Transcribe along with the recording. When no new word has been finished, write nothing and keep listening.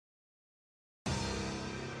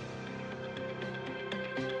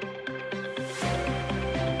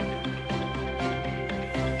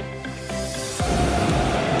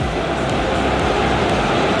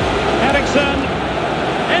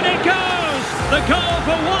The goal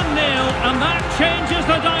for 1-0, and that changes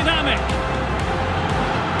the dynamic.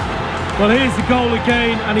 Well, here's the goal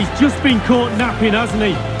again, and he's just been caught napping, hasn't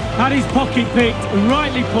he? Had his pocket picked and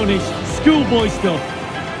rightly punished. Schoolboy stuff.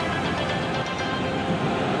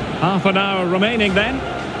 Half an hour remaining then.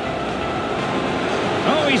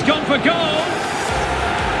 Oh, he's gone for goal.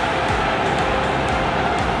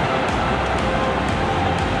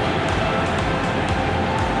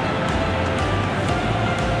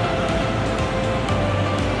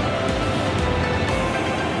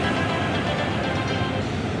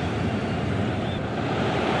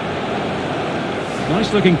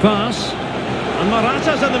 Nice looking pass. And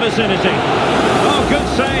Morata's in the vicinity. Oh, good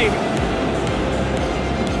save.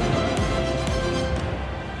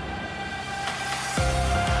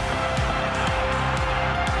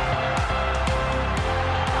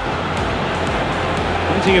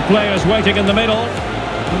 Plenty of players waiting in the middle.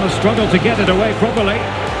 And a struggle to get it away properly.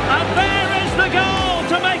 And there is the goal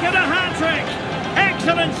to make it a hat-trick.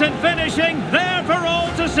 Excellence in finishing, there for all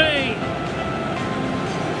to see.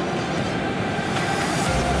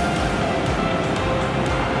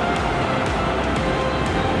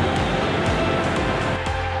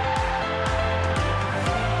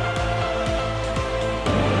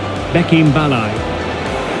 Bekim Balai.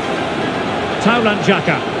 Taulant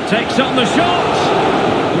Xhaka takes on the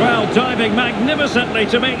shot. Well, diving magnificently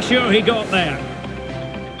to make sure he got there.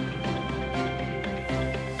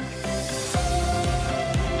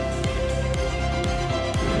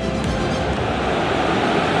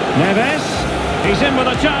 Neves, he's in with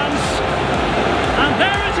a chance. And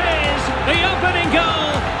there it is, the opening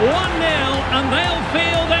goal, 1-0, and they'll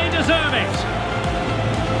feel they deserve it.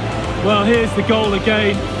 Well, here's the goal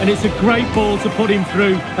again, and it's a great ball to put him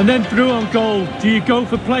through. And then through on goal, do you go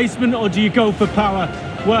for placement or do you go for power?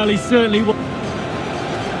 Well, he certainly will.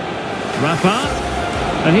 Rafa,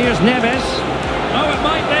 and here's Neves. Oh, it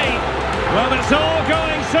might be. Well, it's all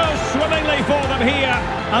going so swimmingly for them here.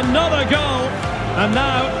 Another goal, and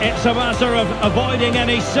now it's a matter of avoiding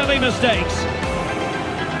any silly mistakes.